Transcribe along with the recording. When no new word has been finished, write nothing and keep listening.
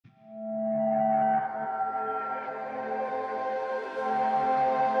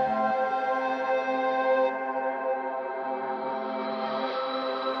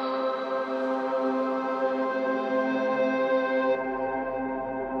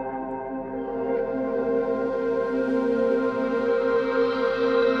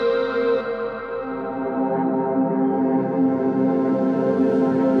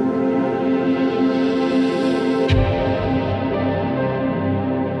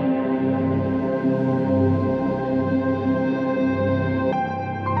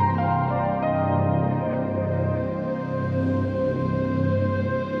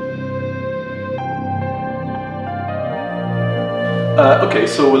Okay,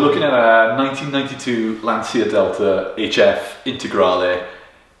 so we're looking at a 1992 Lancia Delta Integrale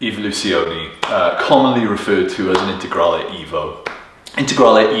Evoluzione, commonly referred to as an Integrale Evo.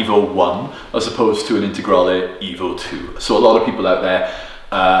 Integrale Evo 1 as opposed to an Integrale Evo 2. So a lot of people out there,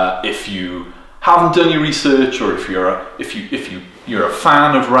 if you haven't done your research, or if you're a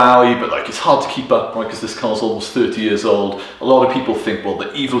fan of rally, but like it's hard to keep up, right, because this car's almost 30 years old. A lot of people think, well, the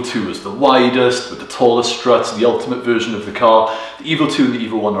Evo 2 is the widest, with the tallest struts, the ultimate version of the car. The Evo 2 and the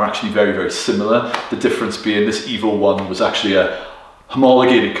Evo 1 are actually very, very similar. The difference being this Evo 1 was actually a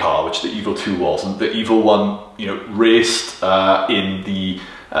homologated car, which the Evo 2 wasn't. The Evo 1, you know, raced in the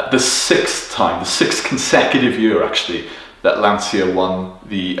sixth consecutive year, actually, that Lancia won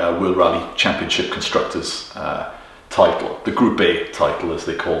the World Rally Championship Constructors title, the Group A title as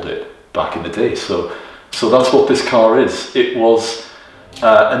they called it back in the day. So that's what this car is. It was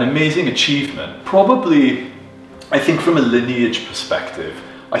an amazing achievement. Probably, I think from a lineage perspective,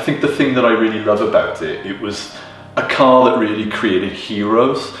 I think the thing that I really love about it, it was a car that really created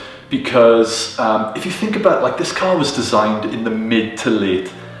heroes, because if you think about, like, this car was designed in the mid to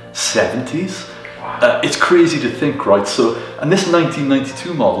late 70s. It's crazy to think, right? So, and this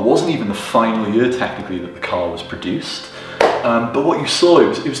 1992 model wasn't even the final year technically that the car was produced. But what you saw,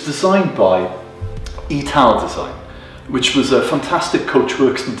 it was designed by Ital Design, which was a fantastic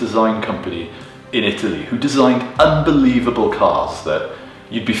coachworks and design company in Italy who designed unbelievable cars that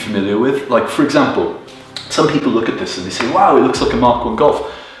you'd be familiar with. Like, for example, some people look at this and they say, wow, it looks like a Mark I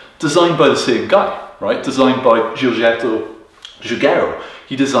Golf. Designed by the same guy, right? Designed by Giugiaro.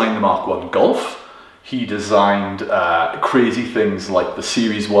 He designed the Mark I Golf. He designed crazy things like the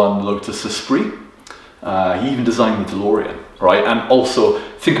Series 1 Lotus Esprit. He even designed the DeLorean, right? And also,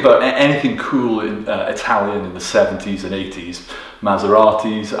 think about anything cool in Italian in the 70s and 80s.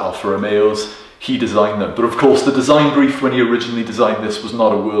 Maseratis, Alfa Romeos, he designed them. But of course, the design brief when he originally designed this was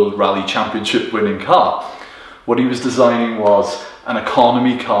not a World Rally Championship winning car. What he was designing was an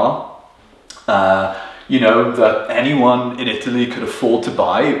economy car, you know, that anyone in Italy could afford to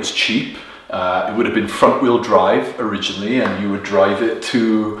buy. It was cheap. It would have been front-wheel drive originally, and you would drive it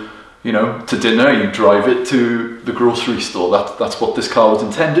to, you know, to dinner. You drive it to the grocery store. That's what this car was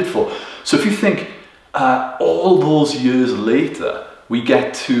intended for. So if you think all those years later, we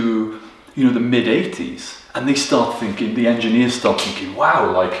get to, you know, the mid-80s, and they start thinking, the engineers start thinking,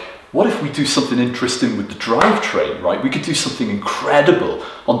 wow, like, what if we do something interesting with the drivetrain, right? We could do something incredible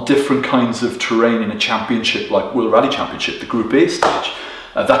on different kinds of terrain in a championship like World Rally Championship, the Group A stage.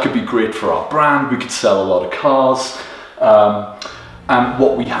 That could be great for our brand. We could sell a lot of cars. And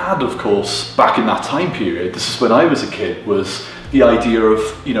what we had, of course, back in that time period, this is when I was a kid, was the idea of,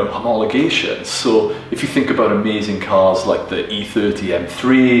 you know, homologation. So if you think about amazing cars like the E30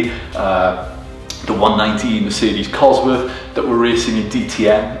 M3, the 190 Mercedes Cosworth that were racing in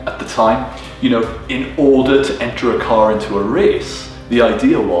DTM at the time, you know, in order to enter a car into a race, the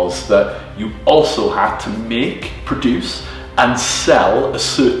idea was that you also had to make, produce, and sell a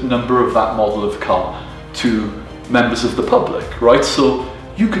certain number of that model of car to members of the public, right? So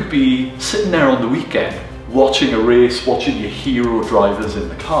you could be sitting there on the weekend watching a race, watching your hero drivers in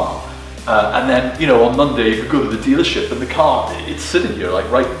the car, and then, you know, on Monday you go to the dealership and the car, it's sitting here, like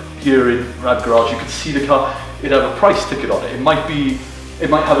right here in Rad Garage. You can see the car, it'd have a price ticket on it. It might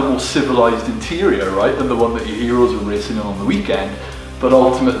have a more civilized interior, right, than the one that your heroes are racing on the weekend, but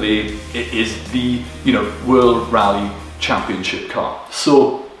ultimately it is the, you know, World Rally Championship car.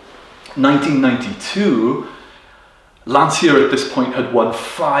 So 1992, Lancia at this point had won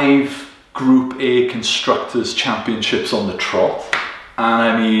 5 Group A Constructors Championships on the trot, and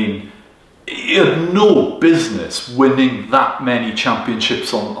I mean, you had no business winning that many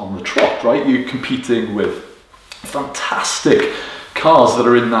championships on the trot, right? You're competing with fantastic cars that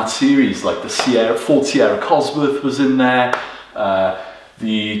are in that series, like the Ford Sierra Cosworth was in there,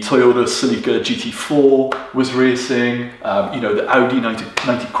 the Toyota Celica GT4 was racing, you know, the Audi 90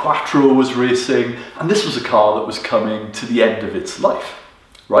 Quattro was racing, and this was a car that was coming to the end of its life,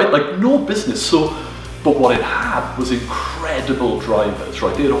 right? Like, no business. So, but what it had was incredible drivers,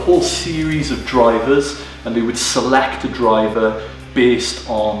 right? They had a whole series of drivers, and they would select a driver based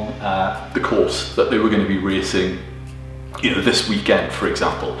on the course that they were going to be racing, you know, this weekend, for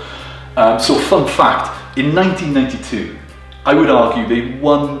example. So, fun fact, in 1992, I would argue they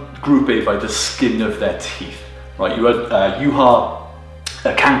won Group A by the skin of their teeth, right? You had Juha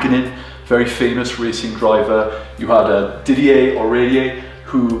Kankinen, very famous racing driver. You had Didier Aurelier,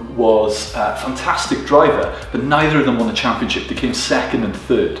 who was a fantastic driver, but neither of them won the championship. They came second and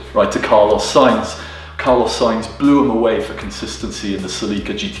third, right, to Carlos Sainz. Carlos Sainz blew him away for consistency in the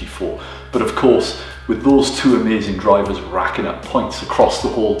Celica GT4. But of course, with those two amazing drivers racking up points across the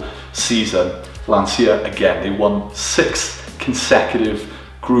whole season, Lancia, again, they won 6 consecutive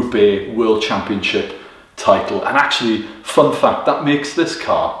Group A World Championship title. And actually, fun fact, that makes this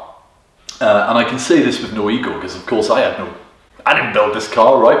car, and I can say this with no ego, because of course I didn't build this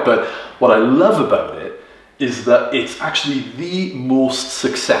car, right? But what I love about it is that it's actually the most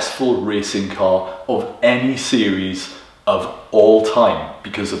successful racing car of any series of all time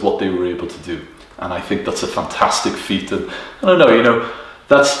because of what they were able to do. And I think that's a fantastic feat. And I don't know, you know,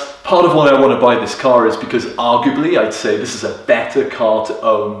 that's part of why I want to buy this car, is because arguably I'd say this is a better car to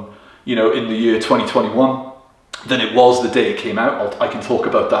own, you know, in the year 2021 than it was the day it came out. I can talk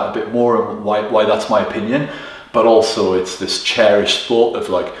about that a bit more and why that's my opinion. But also it's this cherished thought of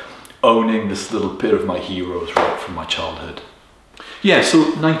like owning this little bit of my heroes right from my childhood. Yeah, so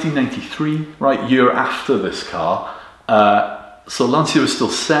 1993, right, year after this car, so Lancia was still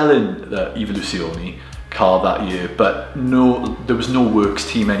selling the Evoluzione car that year, but there was no works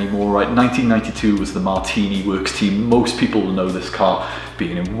team anymore, right? 1992 was the Martini works team. Most people will know this car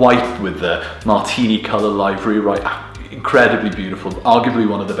being in white with the Martini color livery, right? Incredibly beautiful, arguably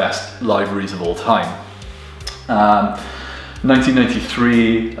one of the best liveries of all time.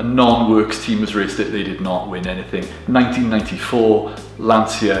 1993, a non-works team was raced it, they did not win anything. 1994,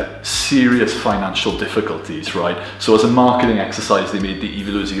 Lancia, serious financial difficulties, right? So as a marketing exercise, they made the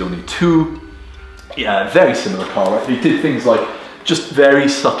Evoluzione 2. Yeah, very similar car, right? They did things like just very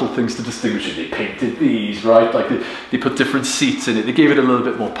subtle things to distinguish it. They painted these, right? Like they put different seats in it. They gave it a little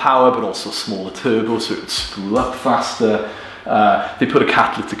bit more power, but also smaller turbo so it would spool up faster. They put a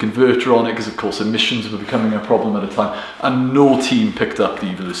catalytic converter on it because of course emissions were becoming a problem at the time, and no team picked up the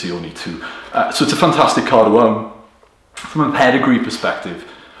Evoluzione 2. So it's a fantastic car to own. From a pedigree perspective,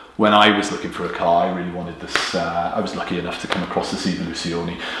 when I was looking for a car, I really wanted this. I was lucky enough to come across this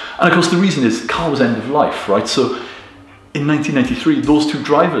Evoluzione. And of course the reason is the car was end of life, right? So in 1993, those two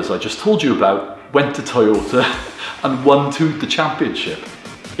drivers I just told you about went to Toyota and won the championship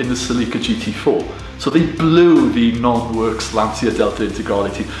in the Celica GT4. So they blew the non-works Lancia Delta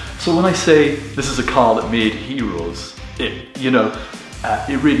Integrale team. So when I say this is a car that made heroes, it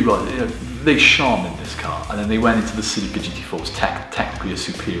really was. You know, they shone in this car, and then they went into the Celica GT4, was technically a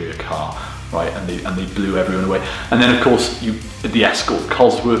superior car, right? And they blew everyone away. And then of course the Escort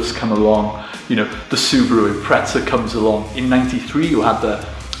Cosworths come along. You know, the Subaru Impreza comes along. In '93, you had the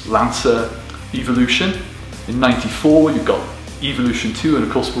Lancer Evolution. In '94, you've got Evolution 2, and of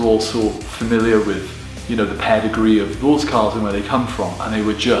course we're also familiar with, you know, the pedigree of those cars and where they come from, and they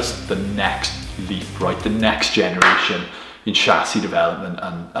were just the next leap, right? The next generation in chassis development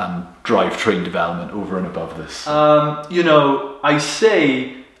and drivetrain development over and above this. You know, I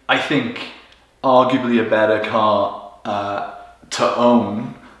think arguably a better car to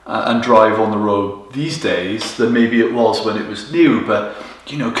own and drive on the road these days than maybe it was when it was new, but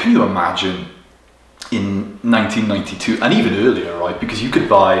you know, can you imagine in 1992 and even earlier, right? Because you could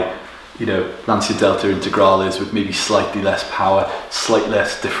buy, you know, Lancia Delta Integrales with maybe slightly less power, slightly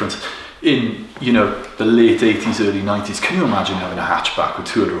less difference in, you know, the late 80s, early 90s. Can you imagine having a hatchback with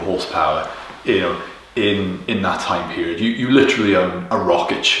 200 horsepower, you know, in that time period? You literally own a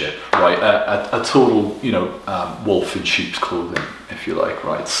rocket ship, right? A total, you know, wolf in sheep's clothing, if you like,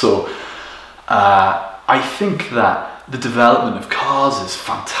 right? So I think that the development of cars is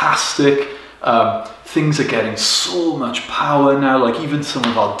fantastic. Things are getting so much power now, like even some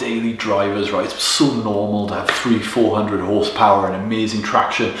of our daily drivers, right? It's so normal to have 300-400 horsepower and amazing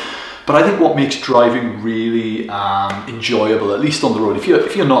traction. But I think what makes driving really enjoyable, at least on the road, if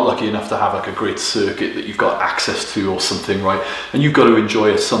you're not lucky enough to have like a great circuit that you've got access to or something, right? And you've got to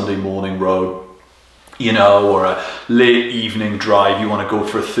enjoy a Sunday morning road, you know, or a late evening drive, you want to go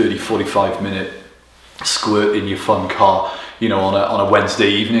for a 30-45 minute squirt in your fun car, you know, on a Wednesday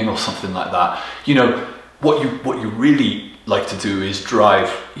evening or something like that. You know, what you really like to do is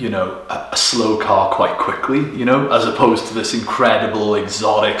drive, you know, a slow car quite quickly, you know, as opposed to this incredible,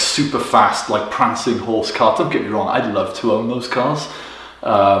 exotic, super fast, like prancing horse car. Don't get me wrong, I'd love to own those cars.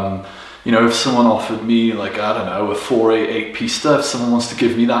 You know, if someone offered me, like, I don't know, a 488 Pista, if someone wants to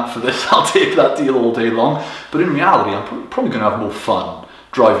give me that for this, I'll take that deal all day long. But in reality, I'm probably going to have more fun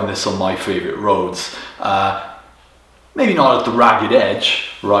driving this on my favourite roads. Maybe not at the ragged edge,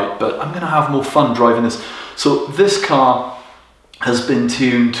 right, but I'm going to have more fun driving this. So this car has been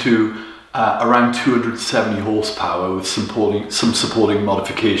tuned to around 270 horsepower with some supporting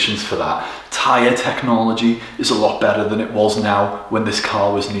modifications for that. Tyre technology is a lot better than it was now when this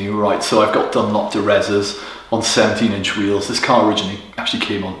car was new, right? So I've got Dunlop Durezas on 17-inch wheels. This car originally actually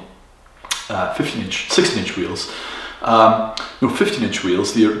came on 16-inch wheels. No, 15-inch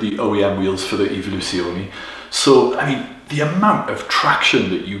wheels, the OEM wheels for the Evoluzione. So, I mean, the amount of traction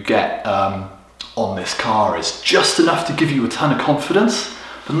that you get on this car is just enough to give you a ton of confidence,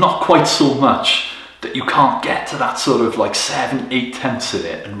 but not quite so much that you can't get to that sort of like 7-8 tenths in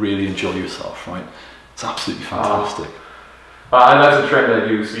it and really enjoy yourself, right? It's absolutely fantastic. And that's a trend I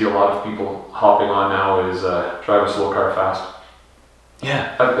do see a lot of people hopping on now is drive a slow car fast.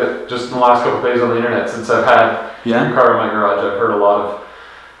 Yeah. Just in the last couple of days on the internet, since I've had your car in my garage, I've heard a lot of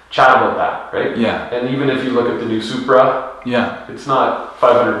chat about that, right? Yeah. And even if you look at the new Supra, it's not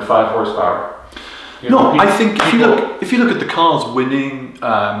 505 horsepower. No, I think if you look at the cars winning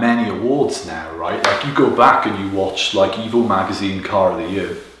many awards now, right? Like you go back and you watch like Evo Magazine Car of the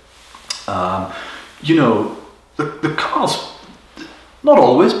Year. You know, the cars, not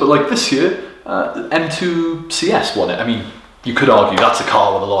always, but like this year, the M2 CS won it. I mean, you could argue that's a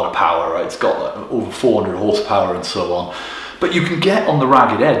car with a lot of power, right? It's got like over 400 horsepower and so on. But you can get on the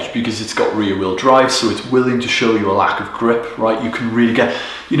ragged edge because it's got rear wheel drive, so it's willing to show you a lack of grip, right? You can really get,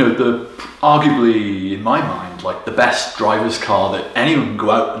 you know, arguably, in my mind, like the best driver's car that anyone can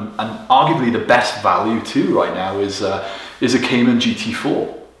go out and arguably the best value too right now is a Cayman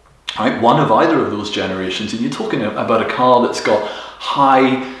GT4, right? One of either of those generations, and you're talking about a car that's got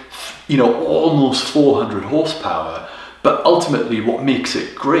high, you know, almost 400 horsepower. But ultimately what makes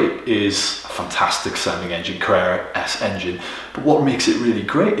it great is a fantastic sounding engine, Carrera S engine. But what makes it really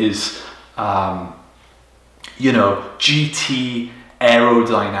great is, you know, GT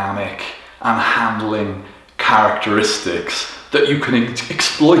aerodynamic and handling characteristics that you can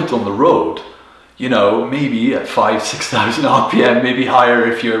exploit on the road. You know, maybe at 5,000–6,000 RPM, maybe higher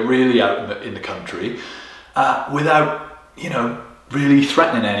if you're really out in the country, without, you know, really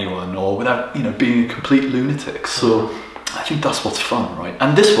threatening anyone or without, you know, being a complete lunatic. So I think that's what's fun, right?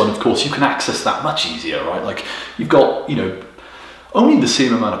 And this one, of course, you can access that much easier, right? Like you've got, you know, only the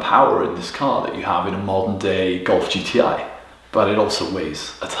same amount of power in this car that you have in a modern day Golf GTI, but it also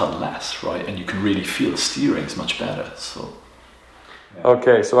weighs a ton less, right? And you can really feel the steering's much better. So yeah.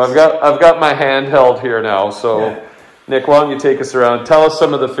 Okay, so I've got my handheld here now. So Nick, why don't you take us around? Tell us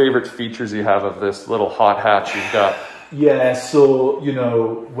some of the favorite features you have of this little hot hatch you've got. Yeah, so, you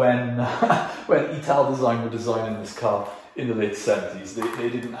know, when Ital Design were designing this car in the late 70s, they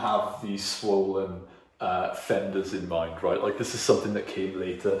didn't have these swollen fenders in mind, right? Like this is something that came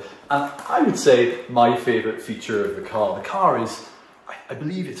later. And I would say my favorite feature of the car is, I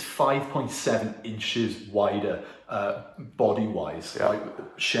believe it's 5.7 inches wider body-wise, like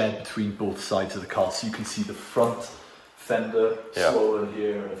shared between both sides of the car. So you can see the front fender swollen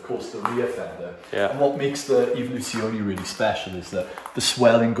here, and of course the rear fender. And what makes the Evoluzione really special is that the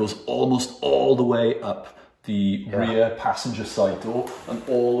swelling goes almost all the way up the rear passenger side door and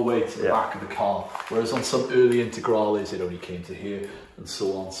all the way to the back of the car, whereas on some early Integrales it only came to here and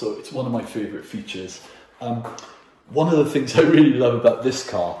so on. So it's one of my favorite features. One of the things I really love about this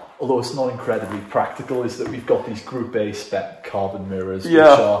car, although it's not incredibly practical, is that we've got these Group A spec carbon mirrors, which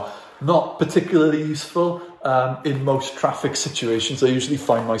are not particularly useful in most traffic situations. I usually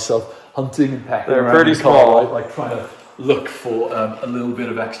find myself hunting and pecking around pretty the car, small, right? Like trying to look for a little bit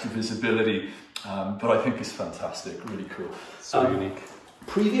of extra visibility. But I think it's fantastic, really cool. So unique.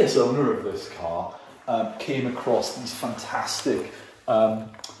 Previous owner of this car came across these fantastic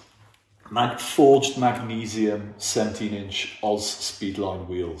forged magnesium 17-inch Oz Speedline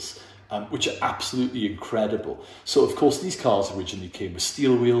wheels, which are absolutely incredible. So of course these cars originally came with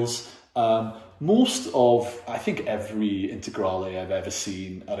steel wheels. Most of, I think every Integrale I've ever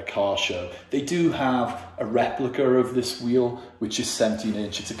seen at a car show, they do have a replica of this wheel, which is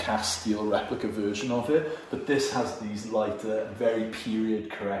 17-inch. It's a cast steel replica version of it, but this has these lighter and very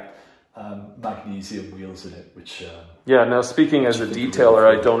period correct magnesium wheels in it, which now speaking as a detailer,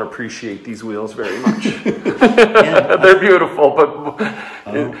 I don't appreciate these wheels very much. They're beautiful, but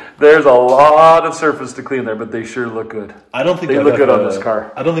there's a lot of surface to clean there, but they sure look good. I don't think they look good on this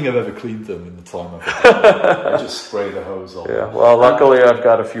car. I don't think I've ever cleaned them in the time I've had them. I just spray the hose on. Well, luckily I've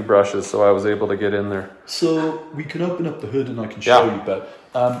got a few brushes, so I was able to get in there. So we can open up the hood and I can show you,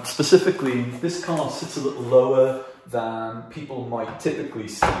 but specifically this car sits a little lower than people might typically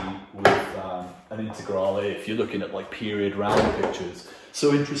see with an Integrale if you're looking at like period rally pictures.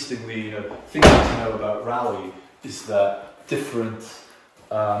 So interestingly, you know, things to know about rally is that different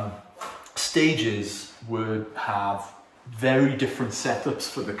stages would have very different setups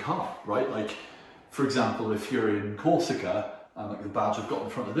for the car, right? Like, for example, if you're in Corsica, like the badge I've got in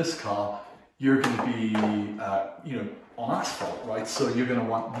front of this car, you're going to be, you know, on asphalt, right? So you're going to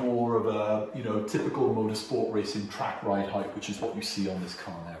want more of a, you know, typical motorsport racing track ride height, which is what you see on this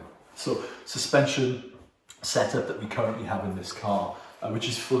car now. So suspension setup that we currently have in this car, which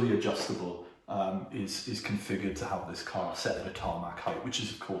is fully adjustable, is configured to have this car set at a tarmac height, which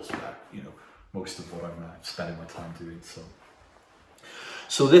is of course most of what I'm spending my time doing.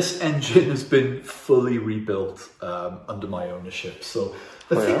 So this engine has been fully rebuilt under my ownership. So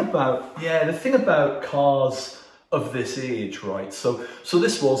the thing about cars of this age, right? So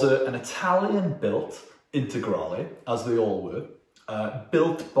this was an Italian-built Integrale, as they all were,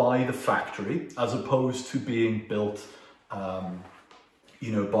 built by the factory, as opposed to being built, by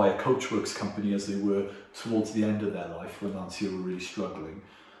a coachworks company, as they were towards the end of their life when Lancia were really struggling.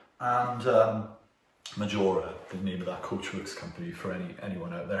 And Majora, the name of that coachworks company, for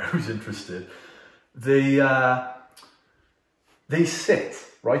anyone out there who's interested, they sit,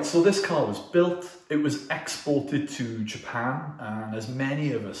 right? So this car was built, it was exported to Japan, and as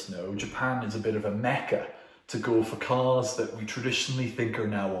many of us know, Japan is a bit of a mecca to go for cars that we traditionally think are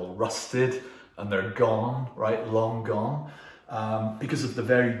now all rusted and they're gone, right, long gone, because of the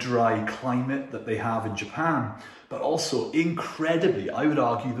very dry climate that they have in Japan, but also incredibly, I would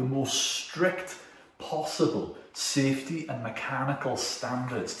argue, the most strict possible safety and mechanical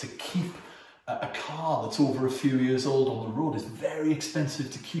standards to keep a car that's over a few years old on the road. Is very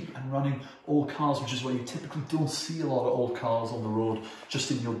expensive to keep and running old cars, which is why you typically don't see a lot of old cars on the road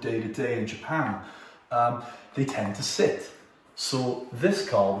just in your day-to-day in Japan. They tend to sit. So this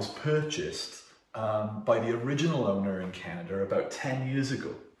car was purchased by the original owner in Canada about 10 years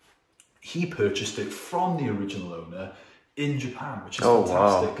ago. He purchased it from the original owner in Japan, which is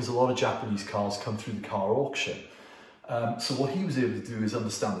fantastic, because a lot of Japanese cars come through the car auction. So what he was able to do is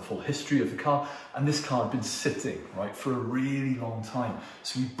understand the full history of the car, and this car had been sitting, right, for a really long time.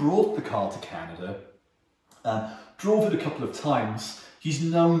 So he brought the car to Canada, drove it a couple of times. He's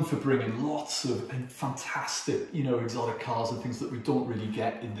known for bringing lots of fantastic, exotic cars and things that we don't really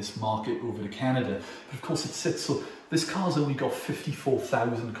get in this market over to Canada. But of course it sits, so this car's only got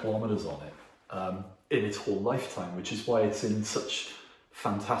 54,000 kilometers on it in its whole lifetime, which is why it's in such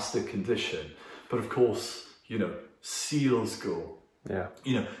fantastic condition. But of course, seals go. Yeah.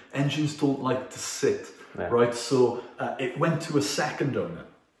 Engines don't like to sit, right? So it went to a second owner.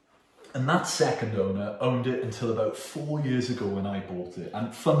 And that second owner owned it until about 4 years ago when I bought it.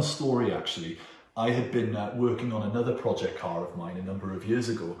 And fun story, actually, I had been working on another project car of mine a number of years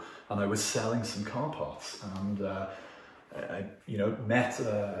ago, and I was selling some car parts. And I met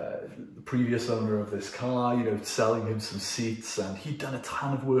the previous owner of this car, selling him some seats, and he'd done a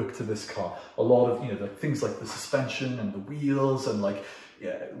ton of work to this car. A lot of, things like the suspension and the wheels, and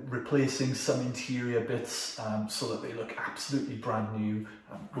replacing some interior bits so that they look absolutely brand new.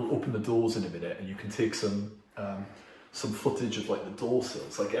 We'll open the doors in a minute, and you can take some footage of the door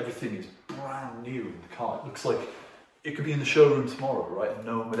sills. Everything is brand new in the car. It looks like it could be in the showroom tomorrow, right? And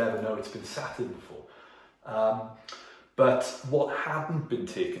no one would ever know it's been sat in before. But what hadn't been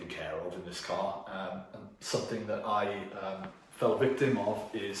taken care of in this car, and something that I fell victim of,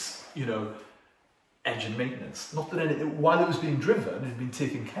 is, engine maintenance. Not that while it was being driven, it had been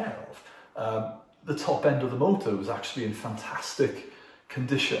taken care of. The top end of the motor was actually in fantastic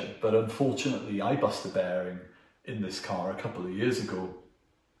condition, but unfortunately I busted a bearing in this car a couple of years ago,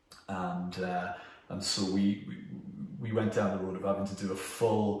 and so we went down the road of having to do a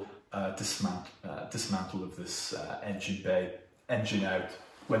full dismantle of this engine bay, engine out.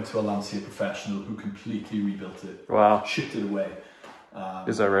 Went to a Lancia professional who completely rebuilt it. Wow. Shipped it away.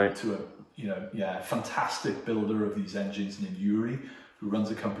 Is that right? To a fantastic builder of these engines named Yuri, who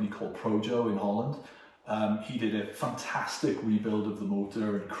runs a company called Projo in Holland. He did a fantastic rebuild of the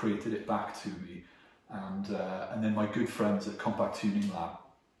motor and created it back to me. And then my good friends at Compact Tuning Lab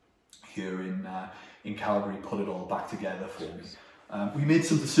here in Calgary put it all back together for me. We made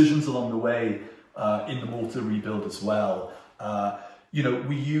some decisions along the way in the motor rebuild as well.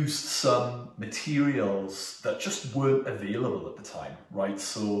 We used some materials that just weren't available at the time, right?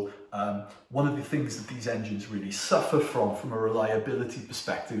 So one of the things that these engines really suffer from a reliability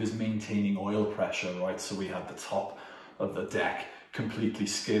perspective is maintaining oil pressure, right? So we had the top of the deck completely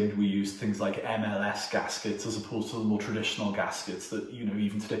skimmed. We used things like MLS gaskets as opposed to the more traditional gaskets that,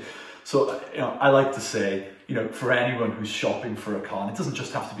 even today. So, I like to say, for anyone who's shopping for a car, and it doesn't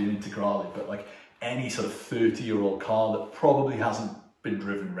just have to be an Integrale, but any sort of 30-year-old car that probably hasn't been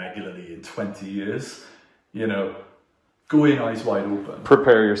driven regularly in 20 years, go in eyes wide open.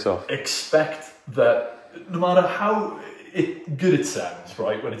 Prepare yourself. Expect that no matter how good it sounds,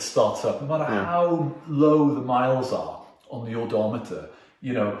 right, when it starts up, no matter how low the miles are on the odometer,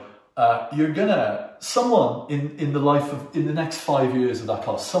 you're gonna, someone in the next 5 years of that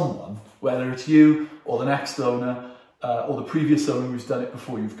car, someone, whether it's you or the next owner, or the previous owner who's done it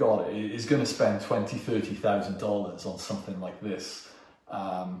before you've got it is going to spend $20,000-$30,000 on something like this,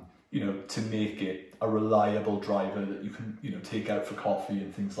 you know, to make it a reliable driver that you can, you know, take out for coffee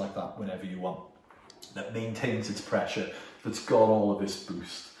and things like that whenever you want, that maintains its pressure, that's got all of this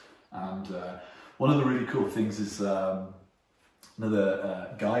boost. And one of the really cool things is another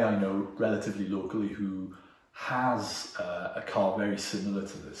guy I know relatively locally who has a car very similar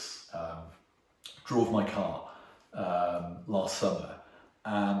to this, drove my car last summer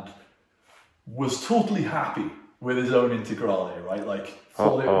and was totally happy with his own Integrale, right? Like,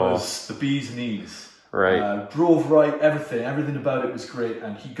 thought it was the bee's knees. Right. Drove right, everything about it was great,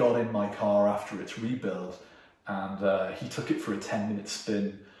 and he got in my car after its rebuild, and he took it for a 10-minute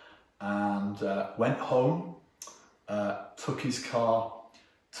spin, and went home, took his car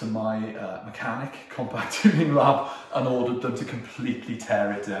to my mechanic, compact tuning lab, and ordered them to completely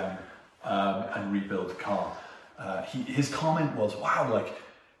tear it down and rebuild the car. His comment was, wow, like,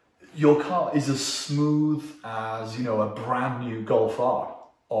 your car is as smooth as, you know, a brand new Golf R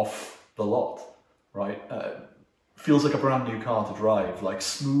off the lot, right? Feels like a brand new car to drive, like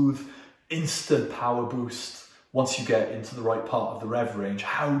smooth, instant power boost once you get into the right part of the rev range.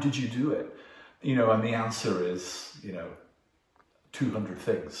 How did you do it? You know, and the answer is, you know, 200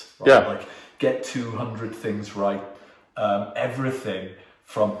 things, right? Yeah. Like, get 200 things right. Everything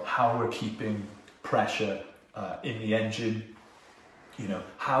from how we're keeping pressure in the engine, you know,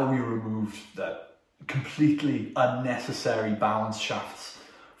 how we removed that completely unnecessary balance shafts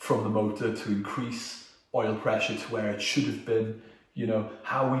from the motor to increase oil pressure to where it should have been, you know,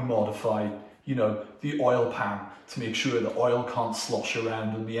 how we modified, you know, the oil pan to make sure the oil can't slosh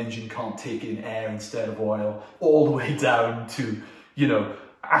around and the engine can't take in air instead of oil, all the way down to, you know,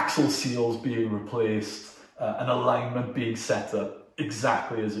 axle seals being replaced, an alignment being set up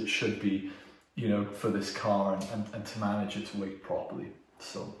exactly as it should be, you know, for this car, and to manage its weight properly.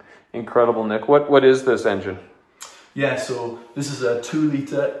 So incredible, Nick. What is this engine? Yeah, so this is a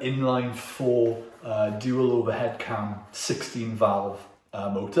 2-litre inline 4 dual overhead cam 16 valve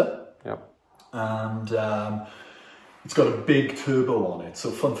motor. Yep. And it's got a big turbo on it. So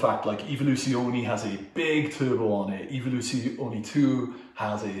fun fact, like, Evoluzione has a big turbo on it. Evoluzione 2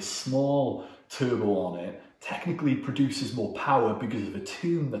 has a small turbo on it. Technically produces more power because of a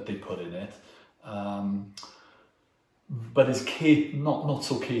tune that they put in it. But is not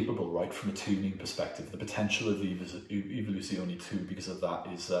so capable, right, from a tuning perspective. The potential of the Evoluzione 2 because of that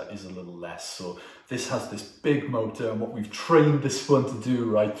is a little less. So this has this big motor, and what we've trained this one to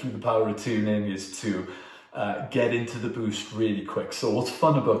do, right, through the power of tuning, is to get into the boost really quick. So what's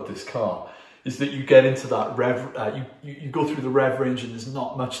fun about this car is that you get into that rev, you go through the rev range and there's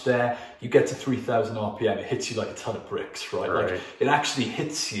not much there. You get to 3,000 RPM, it hits you like a ton of bricks, right? Like, it actually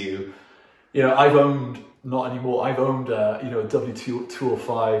hits you. You know, I've owned, not anymore, I've owned you know, a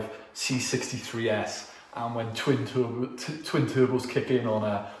W205 C63S, and when twin turbos kick in on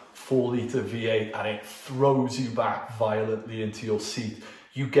a 4-litre V8 and it throws you back violently into your seat,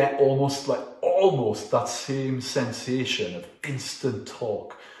 you get almost that same sensation of instant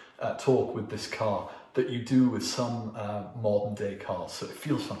torque with this car that you do with some modern day cars. So it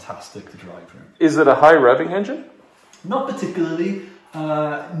feels fantastic to drive through. Is it a high revving engine? Not particularly.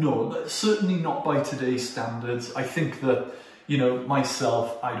 No, certainly not by today's standards. I think that, you know,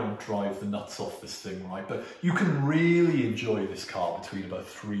 myself, I don't drive the nuts off this thing, right? But you can really enjoy this car between about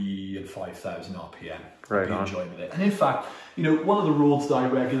 3,000 and 5,000 RPM. Right. Be enjoying it. And in fact, you know, one of the roads that I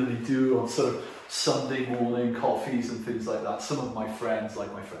regularly do on sort of Sunday morning coffees and things like that, some of my friends,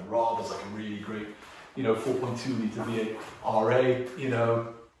 like my friend Rob, has like a really great, you know, 4.2 litre V8 RA, you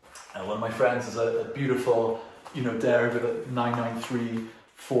know. And one of my friends has a beautiful, you know, Derivative 993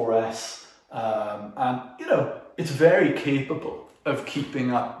 4S, and, you know, it's very capable of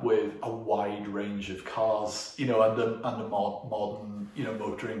keeping up with a wide range of cars, you know, under modern, you know,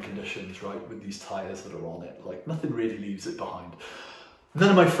 motoring conditions, right, with these tyres that are on it. Like, nothing really leaves it behind. None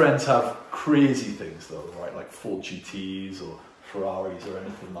of my friends have crazy things though, right, like Ford GTs or Ferraris or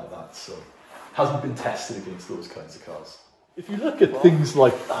anything like that, so hasn't been tested against those kinds of cars. If you look at things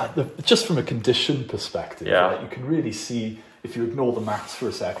like that, just from a condition perspective, right, you can really see, if you ignore the maps for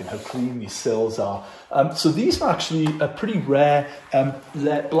a second, how clean these sills are. So these are actually a pretty rare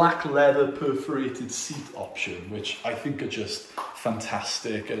black leather perforated seat option, which I think are just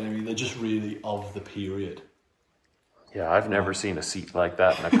fantastic. And I mean, they're just really of the period. Yeah, I've never seen a seat like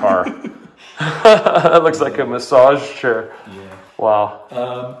that in a car. That looks like a massage chair. Yeah.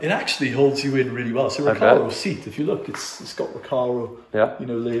 Wow. It actually holds you in really well. It's a Recaro seat. If you look, it's got Recaro, you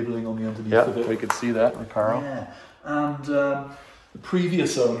know, labelling on the underneath of it. We could see that, Recaro. Yeah. And the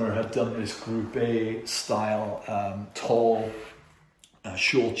previous owner had done this Group A style tall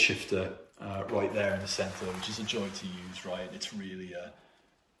short shifter right there in the centre, which is a joy to use, right? It's really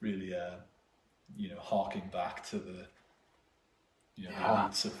you know, harking back to the, you know, the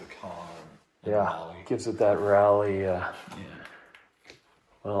roots of the car. And rally. Gives it that rally.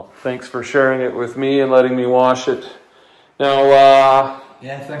 Well, thanks for sharing it with me and letting me wash it. Now,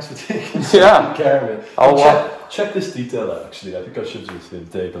 thanks for taking care of it. I'll check this detail out, actually. I think I showed you this the other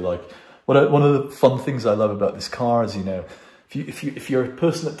day, but like, one of the fun things I love about this car is, you know, if you're a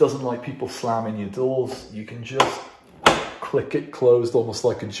person that doesn't like people slamming your doors, you can just click it closed almost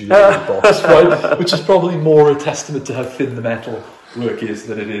like a jewelry box, right? Which is probably more a testament to how thin the metal work is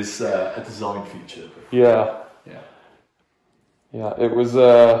than it is a design feature. Yeah, it was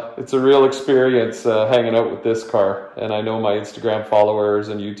it's a real experience hanging out with this car, and I know my Instagram followers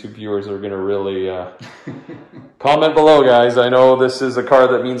and YouTube viewers are going to really comment below, guys. I know this is a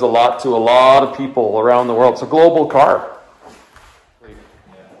car that means a lot to a lot of people around the world. It's a global car.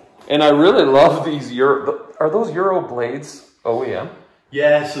 And I really love these are those Euro blades OEM?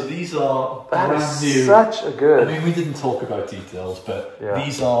 Yeah, so these are brand new. Such a good. I mean, we didn't talk about details, but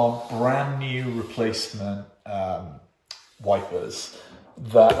these are brand new replacement wipers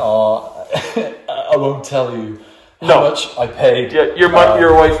that are. I won't tell you how much I paid. Yeah,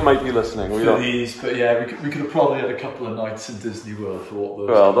 your wife might be listening. For these, but yeah, we could have probably had a couple of nights in Disney World for what those.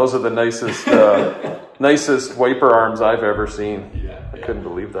 Well, those are the nicest, nicest wiper arms I've ever seen. I couldn't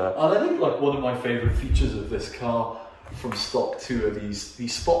believe that. And I think like one of my favourite features of this car from stock too are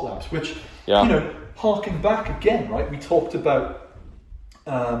these spot lamps, which you know, harking back again, right? We talked about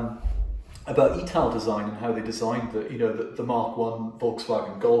Ital design and how they designed the Mark I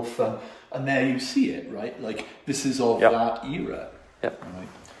Volkswagen Golf, and there you see it, right? Like this is of that era.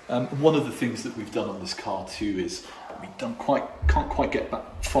 Right? One of the things that we've done on this car too is we can't quite get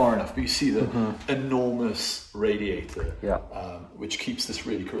back far enough, but you see the enormous radiator, which keeps this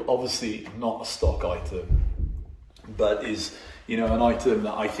really cool. Obviously not a stock item, but is, you know, an item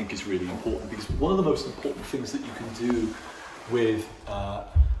that I think is really important, because one of the most important things that you can do with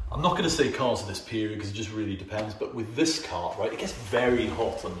I'm not going to say cars of this period because it just really depends, but with this car, right, it gets very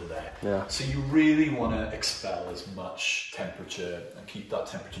hot under there. So you really want to expel as much temperature and keep that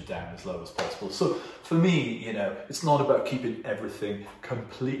temperature down as low as possible. So for me, you know, it's not about keeping everything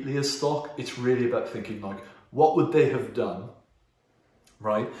completely as stock. It's really about thinking like, what would they have done,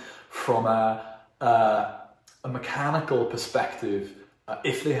 right, from a mechanical perspective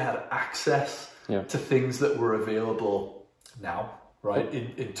if they had access to things that were available now. Right,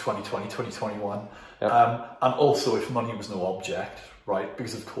 in 2020, 2021, and also if money was no object, right,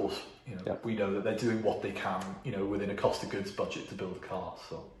 because of course, you know, we know that they're doing what they can, you know, within a cost of goods budget to build a car.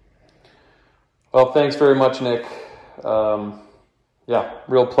 So, well, thanks very much, Nick.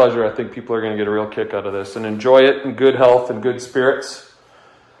 Real pleasure. I think people are going to get a real kick out of this and enjoy it in good health and good spirits.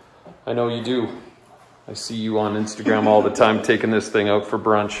 I know you do. I see you on Instagram all the time taking this thing out for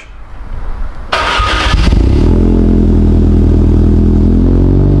brunch.